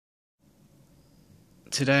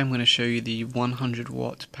Today I'm going to show you the 100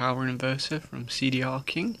 watt power inverter from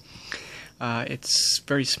Cdrking. It's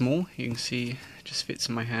very small, you can see it just fits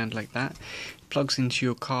in my hand like that. It plugs into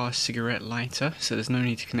your car cigarette lighter, so there's no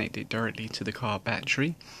need to connect it directly to the car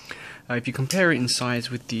battery. If you compare it in size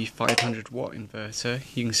with the 500 watt inverter,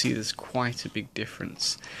 you can see there's quite a big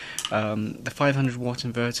difference. The 500 watt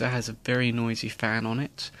inverter has a very noisy fan on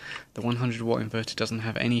it. The 100 watt inverter doesn't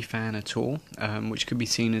have any fan at all, which could be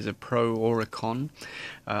seen as a pro or a con.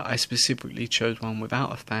 I specifically chose one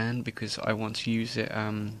without a fan because I want to use it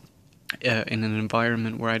in an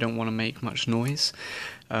environment where I don't want to make much noise.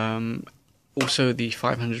 Also, the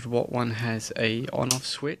 500 watt one has a on-off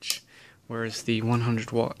switch, whereas the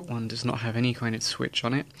 100 watt one does not have any kind of switch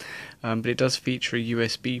on it, but it does feature a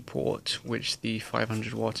USB port, which the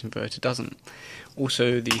 500 watt inverter doesn't.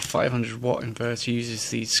 Also, the 500 watt inverter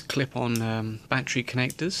uses these clip-on battery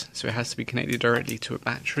connectors, so it has to be connected directly to a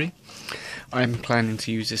battery. I'm planning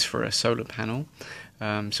to use this for a solar panel,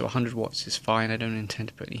 so 100 watts is fine. I don't intend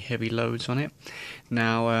to put any heavy loads on it.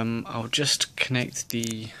 Now I'll just connect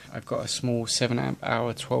I've got a small 7 amp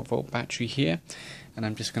hour 12 volt battery here, and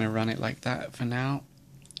I'm just going to run it like that for now.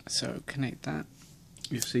 So connect that.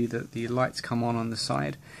 You'll see that the lights come on the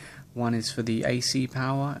side. One is for the AC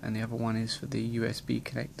power and the other one is for the USB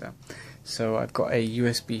connector. So I've got a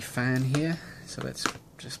USB fan here, so let's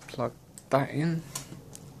just plug that in.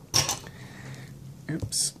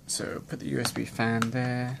 Oops, so put the USB fan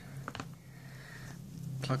there,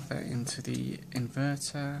 plug that into the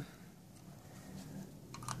inverter.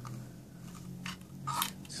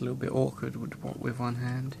 It's a little bit awkward with one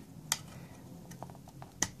hand.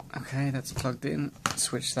 Okay, that's plugged in.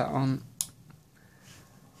 Switch that on,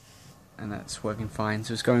 and that's working fine.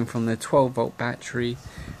 So it's going from the 12 volt battery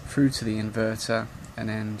through to the inverter, and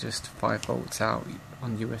then just 5 volts out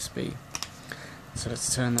on USB. So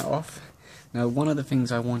let's turn that off. Now, one of the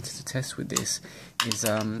things I wanted to test with this is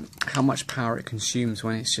how much power it consumes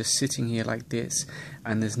when it's just sitting here like this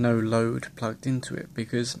and there's no load plugged into it,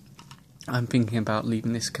 because I'm thinking about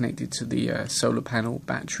leaving this connected to the solar panel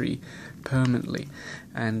battery permanently,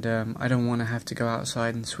 and I don't want to have to go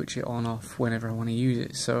outside and switch it on off whenever I want to use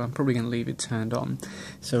it, so I'm probably going to leave it turned on.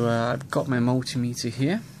 So I've got my multimeter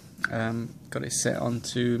here, got it set on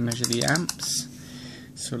to measure the amps.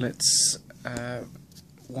 So let's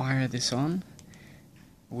wire this on.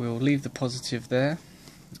 We'll leave the positive there,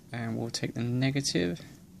 and we'll take the negative,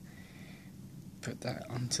 put that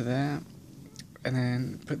onto there, and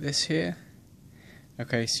then put this here.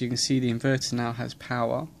 Okay, so you can see the inverter now has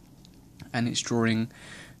power, and it's drawing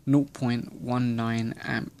 0.19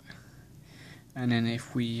 amp. And then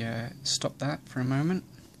if we stop that for a moment,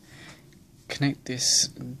 connect this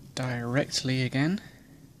directly again,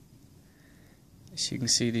 so you can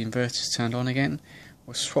see the inverter's turned on again.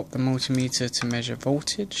 We'll swap the multimeter to measure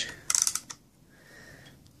voltage.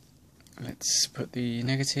 Let's put the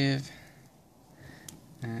negative.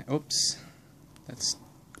 Oops, that's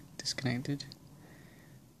disconnected.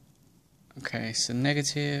 Okay, so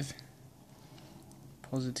negative,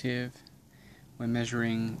 positive. We're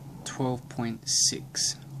measuring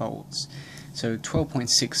 12.6 volts. So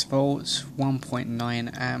 12.6 volts,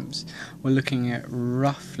 1.9 amps. We're looking at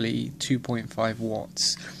roughly 2.5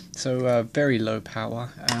 watts. So very low power.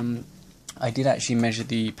 I did actually measure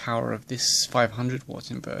the power of this 500 watt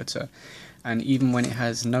inverter, and even when it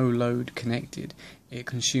has no load connected, it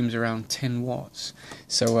consumes around 10 watts.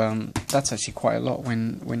 So that's actually quite a lot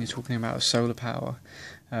when you're talking about solar power.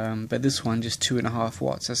 But this one, just 2.5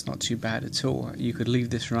 watts, that's not too bad at all. You could leave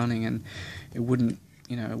this running and it wouldn't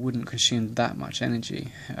consume that much energy.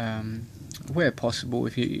 Where possible,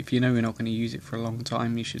 if you know you're not going to use it for a long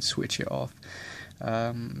time, you should switch it off.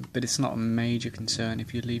 But it's not a major concern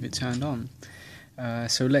if you leave it turned on.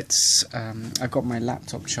 So let's, I've got my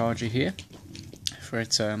laptop charger here for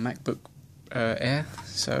its MacBook Air,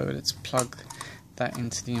 so let's plug that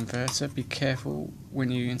into the inverter. Be careful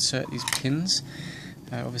when you insert these pins.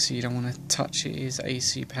 Obviously you don't want to touch it. It is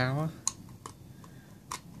AC power.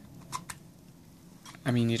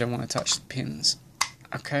 I mean, you don't want to touch the pins.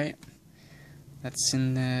 Okay, that's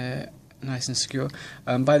in there, nice and secure.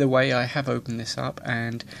 By the way, I have opened this up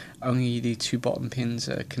and only the 2 bottom pins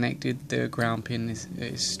are connected. The ground pin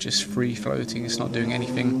is just free floating, it's not doing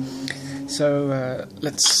anything. So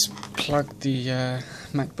let's plug the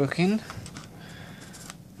MacBook in,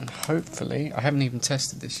 and hopefully, I haven't even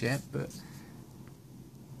tested this yet, but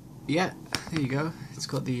yeah, there you go. It's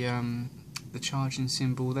got the charging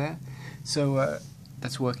symbol there. So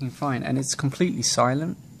that's working fine, and it's completely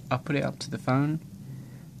silent. I'll put it up to the phone.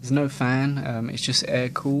 There's no fan, it's just air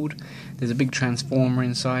cooled. There's a big transformer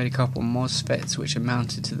inside, a couple of MOSFETs which are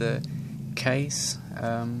mounted to the case.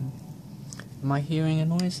 Am I hearing a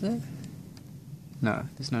noise there? No,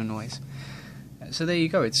 there's no noise. So there you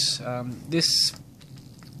go. It's this.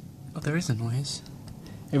 Oh, there is a noise.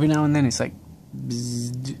 Every now and then it's like.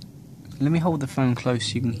 Bzzz. Let me hold the phone close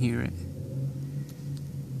so you can hear it.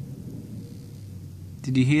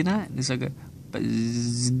 Did you hear that? There's like a.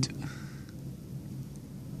 Bzzz.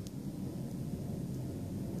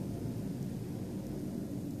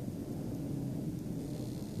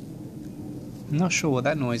 I'm not sure what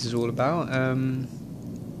that noise is all about.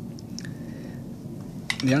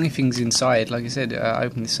 The only things inside, like I said, I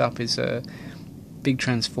opened this up, is a big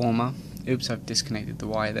transformer. Oops, I've disconnected the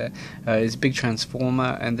wire there. It's a big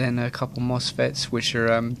transformer, and then a couple MOSFETs, which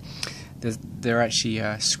are they're actually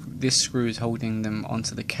this screw is holding them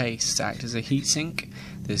onto the case to act as a heatsink.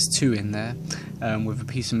 There's two in there, with a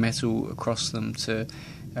piece of metal across them to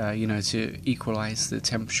to equalize the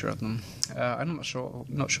temperature of them. I'm not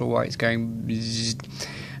sure why it's going.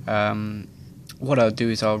 What I'll do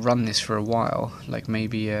is I'll run this for a while, like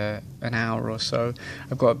maybe an hour or so.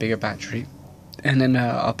 I've got a bigger battery, and then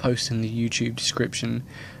I'll post in the YouTube description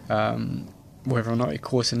whether or not it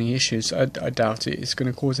caused any issues. I doubt it's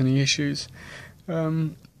going to cause any issues.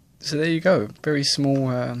 So there you go. Very small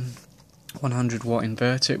 100 watt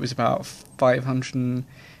inverter. It was about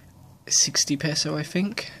 560 peso, I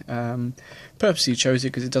think. Purposely chose it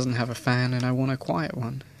because it doesn't have a fan and I want a quiet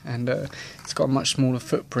one, and it's got a much smaller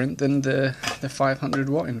footprint than the 500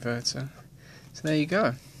 watt inverter. So there you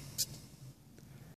go.